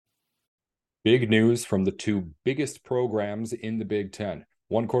Big news from the two biggest programs in the Big Ten.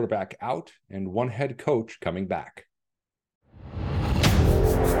 One quarterback out and one head coach coming back.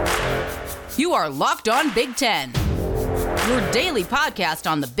 You are Locked On Big Ten, your daily podcast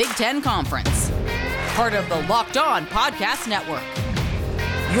on the Big Ten Conference. Part of the Locked On Podcast Network.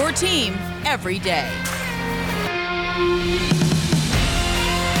 Your team every day.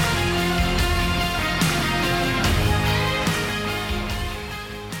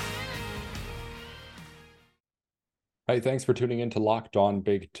 Hey, thanks for tuning in to Locked On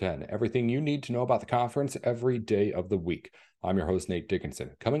Big Ten. Everything you need to know about the conference every day of the week. I'm your host, Nate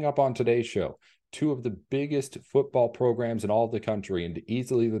Dickinson. Coming up on today's show, two of the biggest football programs in all of the country and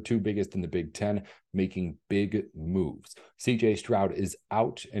easily the two biggest in the Big Ten making big moves. CJ Stroud is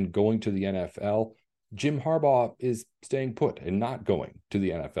out and going to the NFL. Jim Harbaugh is staying put and not going to the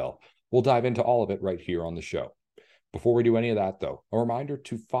NFL. We'll dive into all of it right here on the show. Before we do any of that, though, a reminder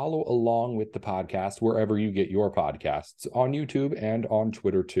to follow along with the podcast wherever you get your podcasts, on YouTube and on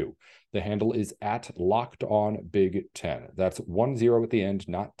Twitter too. The handle is at Locked On Big Ten. That's 10 at the end,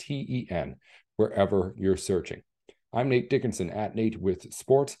 not TEN, wherever you're searching. I'm Nate Dickinson at Nate with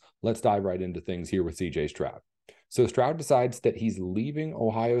Sports. Let's dive right into things here with CJ Stroud. So Stroud decides that he's leaving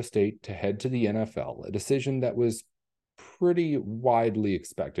Ohio State to head to the NFL, a decision that was pretty widely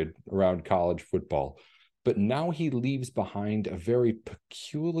expected around college football. But now he leaves behind a very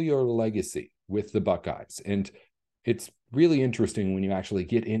peculiar legacy with the Buckeyes. And it's really interesting when you actually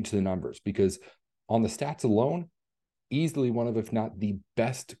get into the numbers, because on the stats alone, easily one of, if not the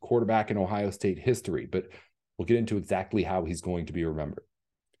best quarterback in Ohio State history. But we'll get into exactly how he's going to be remembered.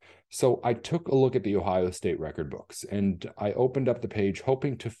 So I took a look at the Ohio State record books, and I opened up the page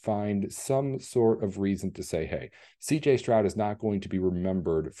hoping to find some sort of reason to say, hey, CJ Stroud is not going to be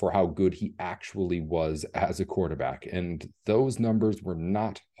remembered for how good he actually was as a quarterback. And those numbers were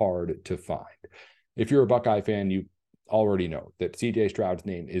not hard to find. If you're a Buckeye fan, you already know that CJ Stroud's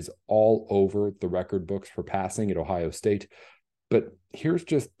name is all over the record books for passing at Ohio State. But here's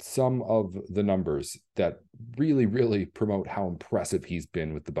just some of the numbers that really promote how impressive he's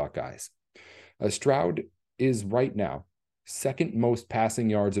been with the Buckeyes. Stroud is right now second most passing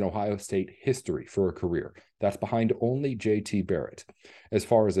yards in Ohio State history for a career. That's behind only J.T. Barrett. As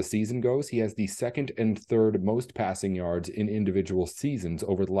far as a season goes, he has the second and third most passing yards in individual seasons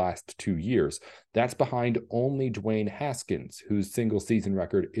over the last 2 years. That's behind only Dwayne Haskins, whose single season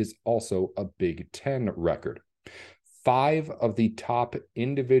record is also a Big Ten record. 5 of the top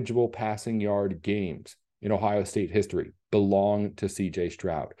individual passing yard games in Ohio State history belong to CJ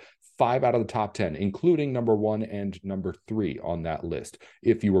Stroud. 5 out of the top 10, including number 1 and number 3 on that list,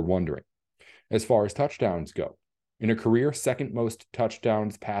 if you were wondering. As far as touchdowns go, in a career, second most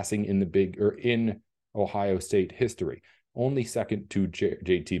touchdowns passing in Ohio State history, only second to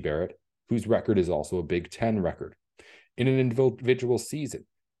J.T. Barrett, whose record is also a Big Ten record. In an individual season,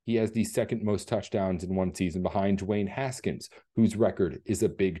 he has the second most touchdowns in one season behind Dwayne Haskins, whose record is a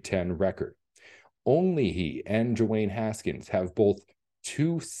Big Ten record. Only he and Dwayne Haskins have both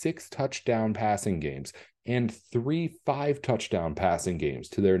 2 6-touchdown passing games and 3 5-touchdown passing games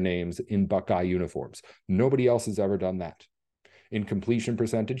to their names in Buckeye uniforms. Nobody else has ever done that. In completion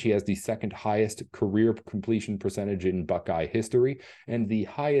percentage, he has the second highest career completion percentage in Buckeye history and the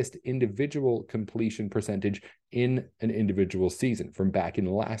highest individual completion percentage in an individual season from back in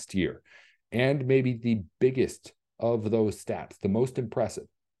last year. And maybe the biggest of those stats, the most impressive,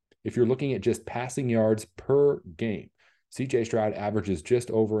 if you're looking at just passing yards per game, CJ Stroud averages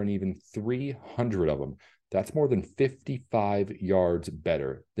just over and even 300 of them. That's more than 55 yards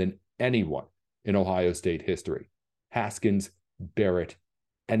better than anyone in Ohio State history. Haskins, Barrett,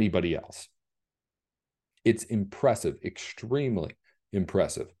 anybody else. It's impressive, extremely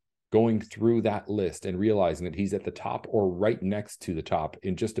impressive, going through that list and realizing that he's at the top or right next to the top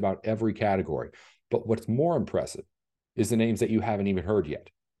in just about every category. But what's more impressive is the names that you haven't even heard yet.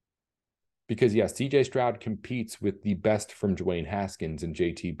 Because yes, CJ Stroud competes with the best from Dwayne Haskins and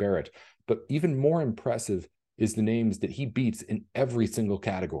J.T. Barrett, but even more impressive is the names that he beats in every single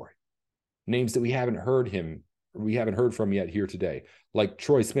category. Names that we haven't heard from yet here today, like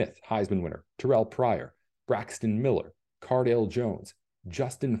Troy Smith, Heisman winner, Terrell Pryor, Braxton Miller, Cardale Jones,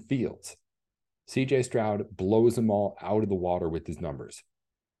 Justin Fields. CJ Stroud blows them all out of the water with his numbers.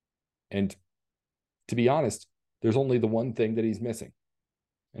 And to be honest, there's only the one thing that he's missing,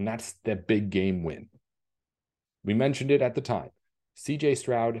 and that's that big game win. We mentioned it at the time. CJ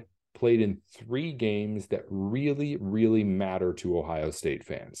Stroud played in 3 games that really matter to Ohio State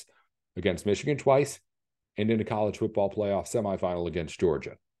fans. Against Michigan twice, and in a college football playoff semifinal against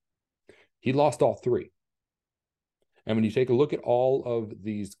Georgia. He lost all 3. And when you take a look at all of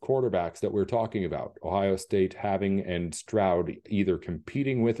these quarterbacks that we're talking about, Ohio State having and Stroud either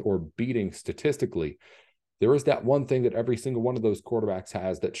competing with or beating statistically, there is that one thing that every single one of those quarterbacks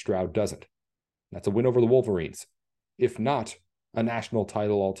has that Stroud doesn't. That's a win over the Wolverines, if not a national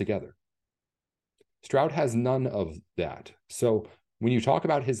title altogether. Stroud has none of that. So when you talk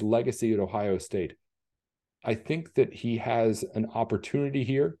about his legacy at Ohio State, I think that he has an opportunity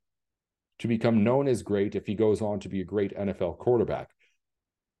here to become known as great if he goes on to be a great NFL quarterback.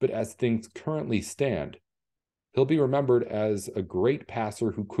 But as things currently stand, he'll be remembered as a great passer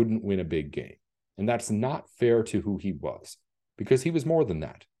who couldn't win a big game. And that's not fair to who he was, because he was more than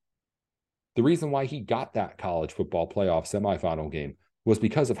that. The reason why he got that college football playoff semifinal game was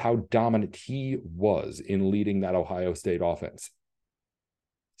because of how dominant he was in leading that Ohio State offense.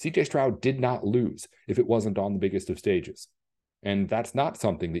 CJ Stroud did not lose if it wasn't on the biggest of stages. And that's not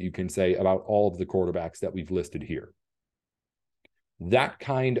something that you can say about all of the quarterbacks that we've listed here. That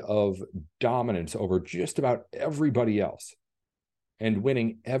kind of dominance over just about everybody else and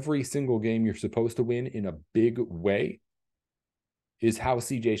winning every single game you're supposed to win in a big way is how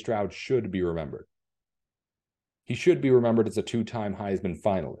CJ Stroud should be remembered. He should be remembered as a two-time Heisman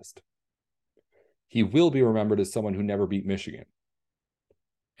finalist. He will be remembered as someone who never beat Michigan.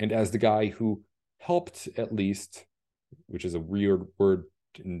 And as the guy who helped, at least, which is a weird word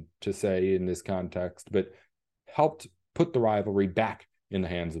to say in this context, but helped put the rivalry back in the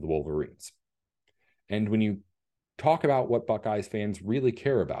hands of the Wolverines. And when you talk about what Buckeyes fans really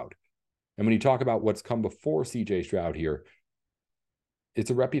care about, and when you talk about what's come before CJ Stroud here,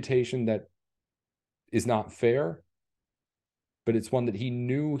 it's a reputation that is not fair, but it's one that he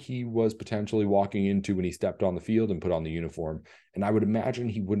knew he was potentially walking into when he stepped on the field and put on the uniform. And I would imagine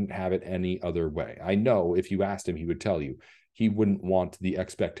he wouldn't have it any other way. I know if you asked him, he would tell you he wouldn't want the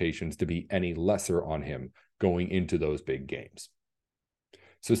expectations to be any lesser on him going into those big games.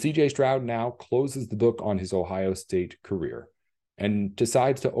 So CJ Stroud now closes the book on his Ohio State career and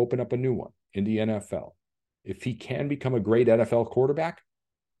decides to open up a new one in the NFL. If he can become a great NFL quarterback,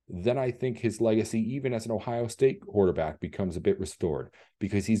 then I think his legacy, even as an Ohio State quarterback, becomes a bit restored,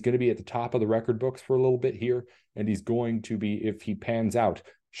 because he's going to be at the top of the record books for a little bit here, and he's going to be, if he pans out,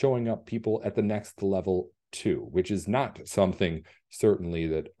 showing up people at the next level too, which is not something certainly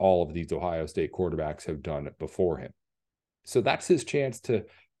that all of these Ohio State quarterbacks have done before him. So that's his chance to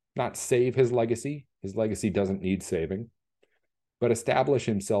not save his legacy. His legacy doesn't need saving, but establish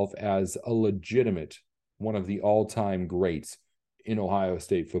himself as a legitimate one of the all-time greats in Ohio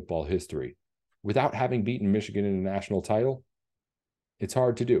State football history without having beaten Michigan in a national title. It's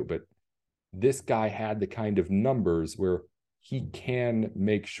hard to do, but this guy had the kind of numbers where he can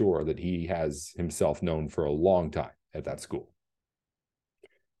make sure that he has himself known for a long time at that school.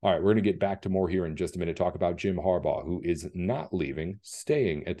 All right, we're going to get back to more here in just a minute, talk about Jim Harbaugh, who is not leaving,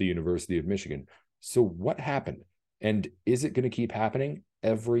 staying at the University of Michigan. So what happened? And is it going to keep happening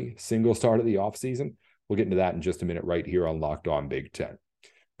every single start of the offseason? We'll get into that in just a minute right here on Locked On Big Ten.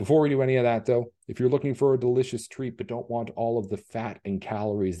 Before we do any of that, though, if you're looking for a delicious treat but don't want all of the fat and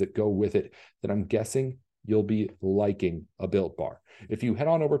calories that go with it, then I'm guessing you'll be liking a Built Bar. If you head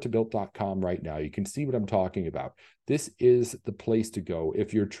on over to Built.com right now, you can see what I'm talking about. This is the place to go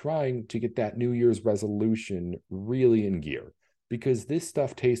if you're trying to get that New Year's resolution really in gear, because this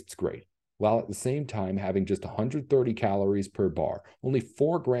stuff tastes great, while at the same time having just 130 calories per bar, only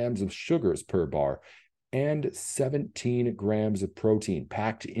 4 grams of sugars per bar, and 17 grams of protein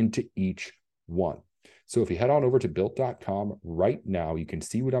packed into each one. So if you head on over to Built.com right now, you can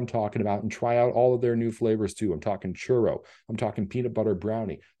see what I'm talking about and try out all of their new flavors too. I'm talking churro, I'm talking peanut butter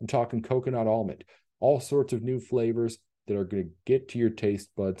brownie, I'm talking coconut almond, all sorts of new flavors that are going to get to your taste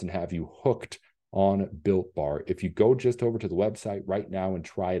buds and have you hooked on Built Bar. If you go just over to the website right now and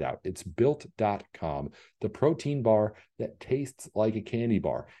try it out, it's Built.com, the protein bar that tastes like a candy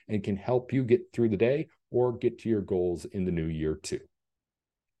bar and can help you get through the day or get to your goals in the new year too.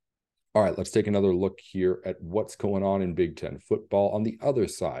 All right, let's take another look here at what's going on in Big Ten football. On the other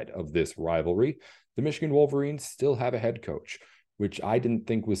side of this rivalry, the Michigan Wolverines still have a head coach, which I didn't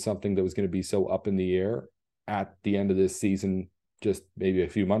think was something that was going to be so up in the air at the end of this season, just maybe a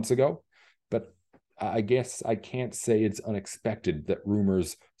few months ago. But I guess I can't say it's unexpected that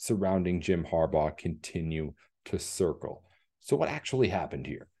rumors surrounding Jim Harbaugh continue to circle. So what actually happened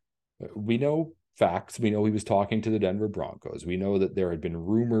here? We know facts. We know he was talking to the Denver Broncos. We know that there had been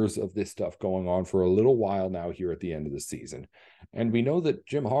rumors of this stuff going on for a little while now here at the end of the season. And we know that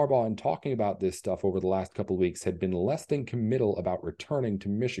Jim Harbaugh, in talking about this stuff over the last couple of weeks, had been less than committal about returning to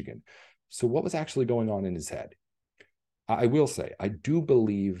Michigan. So what was actually going on in his head? I will say, I do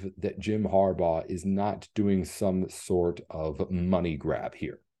believe that Jim Harbaugh is not doing some sort of money grab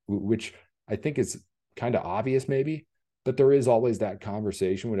here, which I think is kind of obvious maybe, but there is always that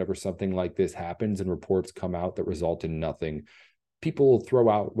conversation whenever something like this happens and reports come out that result in nothing. People throw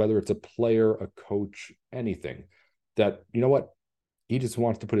out, whether it's a player, a coach, anything, that, you know what, he just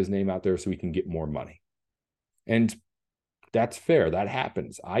wants to put his name out there so he can get more money. And that's fair. That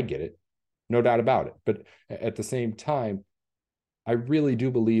happens. I get it. No doubt about it. But at the same time, I really do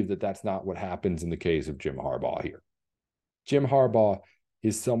believe that that's not what happens in the case of Jim Harbaugh here. Jim Harbaugh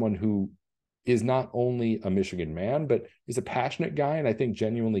is someone who is not only a Michigan man, but is a passionate guy, and I think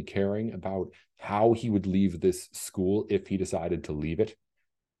genuinely caring about how he would leave this school if he decided to leave it.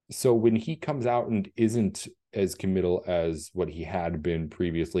 So when he comes out and isn't as committal as what he had been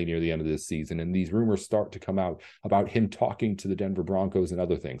previously near the end of this season, and these rumors start to come out about him talking to the Denver Broncos and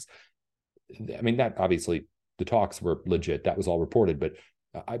other things, I mean, that obviously the talks were legit. That was all reported, but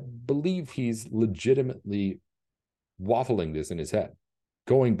I believe he's legitimately waffling this in his head,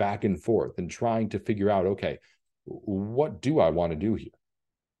 going back and forth and trying to figure out, okay, what do I want to do here?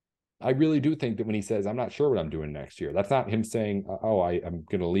 I really do think that when he says, I'm not sure what I'm doing next year, that's not him saying, oh, I'm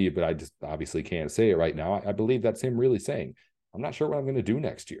going to leave, but I just obviously can't say it right now. I believe that's him really saying, I'm not sure what I'm going to do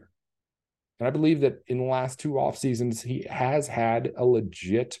next year. And I believe that in the last 2 off seasons, he has had a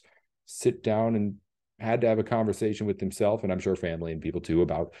legit sit down and had to have a conversation with himself, and I'm sure family and people too,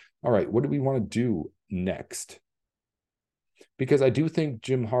 about, all right, what do we want to do next? Because I do think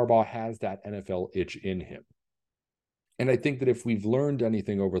Jim Harbaugh has that NFL itch in him. And I think that if we've learned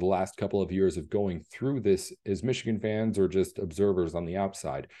anything over the last couple of years of going through this as Michigan fans or just observers on the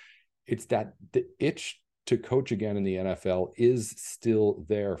outside, it's that the itch to coach again in the NFL is still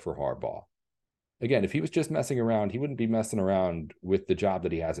there for Harbaugh. Again, if he was just messing around, he wouldn't be messing around with the job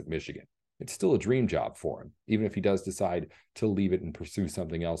that he has at Michigan. It's still a dream job for him, even if he does decide to leave it and pursue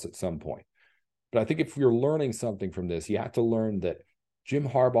something else at some point. But I think if you're learning something from this, you have to learn that Jim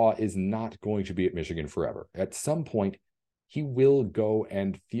Harbaugh is not going to be at Michigan forever. At some point, he will go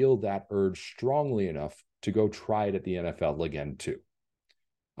and feel that urge strongly enough to go try it at the NFL again too.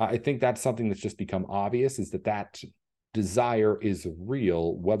 I think that's something that's just become obvious, is that desire is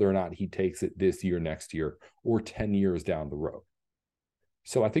real, whether or not he takes it this year, next year, or 10 years down the road.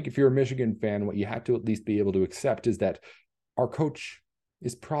 So I think if you're a Michigan fan, what you have to at least be able to accept is that our coach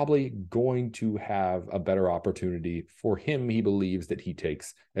is probably going to have a better opportunity for him, he believes, that he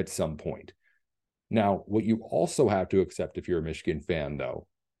takes at some point. Now, what you also have to accept if you're a Michigan fan, though,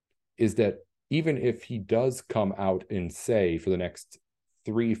 is that even if he does come out and say for the next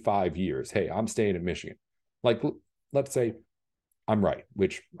 3-5 years, hey, I'm staying at Michigan, like, let's say I'm right,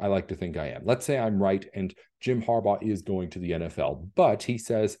 which I like to think I am. Let's say I'm right and Jim Harbaugh is going to the NFL, but he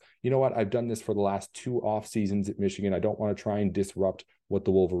says, you know what, I've done this for the last 2 off seasons at Michigan. I don't want to try and disrupt what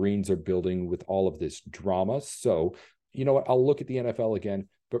the Wolverines are building with all of this drama. So, you know what, I'll look at the NFL again,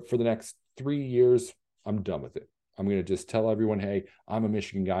 but for the next 3 years, I'm done with it. I'm going to just tell everyone, hey, I'm a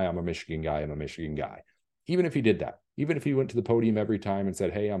Michigan guy. I'm a Michigan guy. I'm a Michigan guy. Even if he did that, even if he went to the podium every time and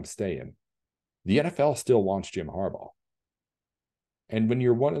said, hey, I'm staying, the NFL still wants Jim Harbaugh. And when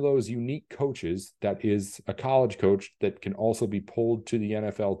you're one of those unique coaches that is a college coach that can also be pulled to the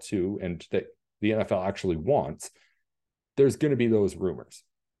NFL too, and that the NFL actually wants, there's going to be those rumors,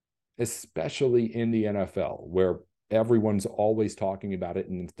 especially in the NFL, where everyone's always talking about it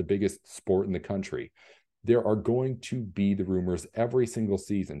and it's the biggest sport in the country. There are going to be the rumors every single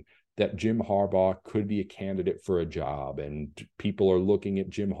season that Jim Harbaugh could be a candidate for a job, and people are looking at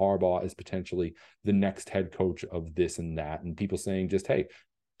Jim Harbaugh as potentially the next head coach of this and that, and people saying just, hey,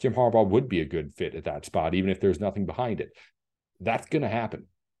 Jim Harbaugh would be a good fit at that spot, even if there's nothing behind it. That's going to happen.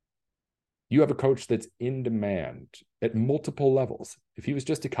 You have a coach that's in demand at multiple levels. If he was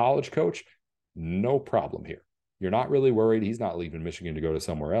just a college coach, no problem here. You're not really worried. He's not leaving Michigan to go to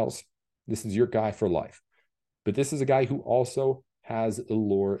somewhere else. This is your guy for life. But this is a guy who also has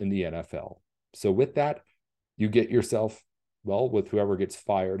allure in the NFL. So with that, you get yourself, well, with whoever gets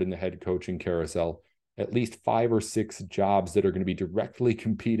fired in the head coaching carousel, at least 5 or 6 jobs that are going to be directly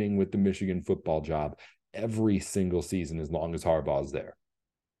competing with the Michigan football job every single season as long as Harbaugh's there.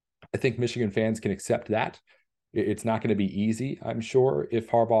 I think Michigan fans can accept that. It's not going to be easy, I'm sure, if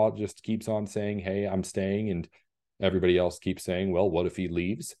Harbaugh just keeps on saying, hey, I'm staying, and everybody else keeps saying, well, what if he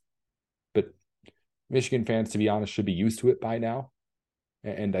leaves? But Michigan fans, to be honest, should be used to it by now.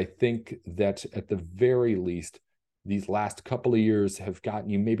 And I think that at the very least, these last couple of years have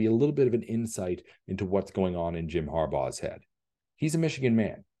gotten you maybe a little bit of an insight into what's going on in Jim Harbaugh's head. He's a Michigan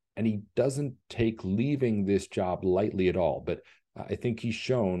man, and he doesn't take leaving this job lightly at all. But I think he's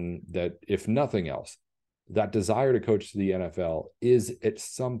shown that, if nothing else, that desire to coach the NFL is at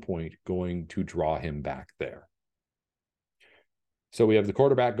some point going to draw him back there. So we have the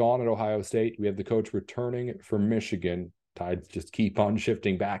quarterback gone at Ohio State. We have the coach returning for Michigan. Tides just keep on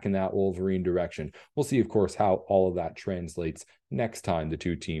shifting back in that Wolverine direction. We'll see, of course, how all of that translates next time the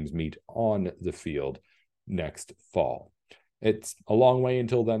two teams meet on the field next fall. It's a long way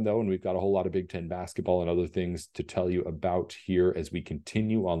until then, though, and we've got a whole lot of Big Ten basketball and other things to tell you about here as we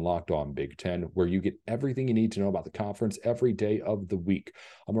continue on Locked On Big Ten, where you get everything you need to know about the conference every day of the week.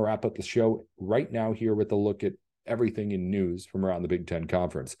 I'm going to wrap up the show right now here with a look at everything in news from around the Big Ten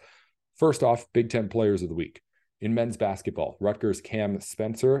Conference. First off, Big Ten Players of the Week. In men's basketball, Rutgers' Cam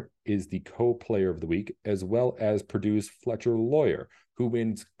Spencer is the co-player of the week, as well as Purdue's Fletcher Loyer, who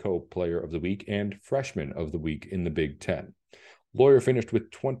wins co-player of the week and freshman of the week in the Big Ten. Loyer finished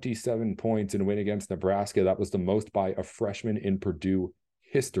with 27 points in a win against Nebraska. That was the most by a freshman in Purdue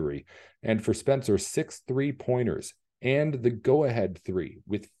history. And for Spencer, 6 3-pointers and the go-ahead 3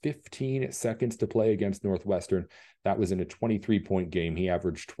 with 15 seconds to play against Northwestern. That was in a 23-point game. He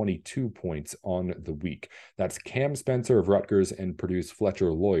averaged 22 points on the week. That's Cam Spencer of Rutgers and Purdue's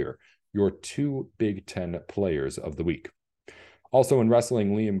Fletcher Loyer, your 2 Big Ten players of the week. Also in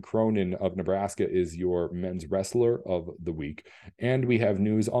wrestling, Liam Cronin of Nebraska is your men's wrestler of the week. And we have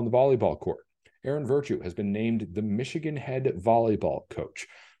news on the volleyball court. Aaron Virtue has been named the Michigan head volleyball coach,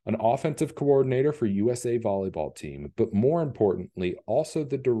 an offensive coordinator for USA volleyball team, but more importantly, also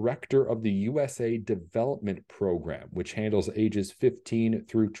the director of the USA Development Program, which handles ages 15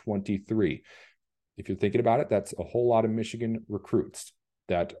 through 23. If you're thinking about it, that's a whole lot of Michigan recruits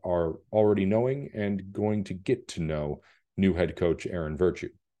that are already knowing and going to get to know new head coach Aaron Virtue.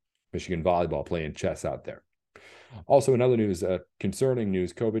 Michigan volleyball playing chess out there. Also in other news, concerning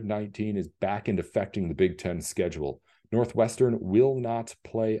news, COVID-19 is back and affecting the Big Ten schedule. Northwestern will not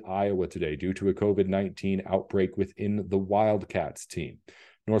play Iowa today due to a COVID-19 outbreak within the Wildcats team.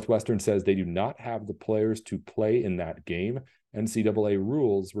 Northwestern says they do not have the players to play in that game. NCAA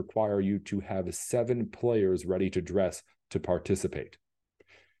rules require you to have 7 players ready to dress to participate.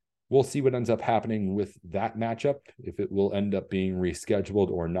 We'll see what ends up happening with that matchup, if it will end up being rescheduled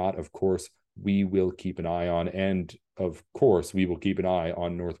or not. Of course, we will keep an eye on, and of course, we will keep an eye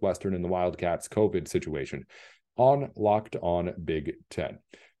on Northwestern and the Wildcats' COVID situation on Locked On Big Ten.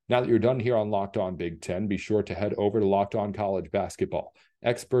 Now that you're done here on Locked On Big Ten, be sure to head over to Locked On College Basketball.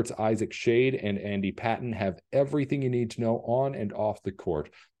 Experts Isaac Shade and Andy Patton have everything you need to know on and off the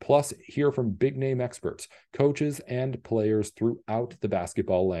court, plus hear from big-name experts, coaches, and players throughout the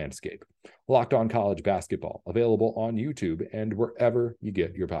basketball landscape. Locked On College Basketball, available on YouTube and wherever you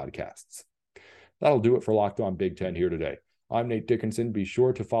get your podcasts. That'll do it for Locked On Big Ten here today. I'm Nate Dickinson. Be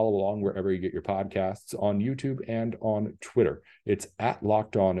sure to follow along wherever you get your podcasts on YouTube and on Twitter. It's at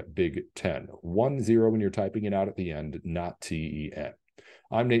Locked On Big Ten. 10 when you're typing it out at the end, not TEN.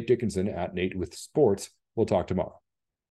 I'm Nate Dickinson at Nate with Sports. We'll talk tomorrow.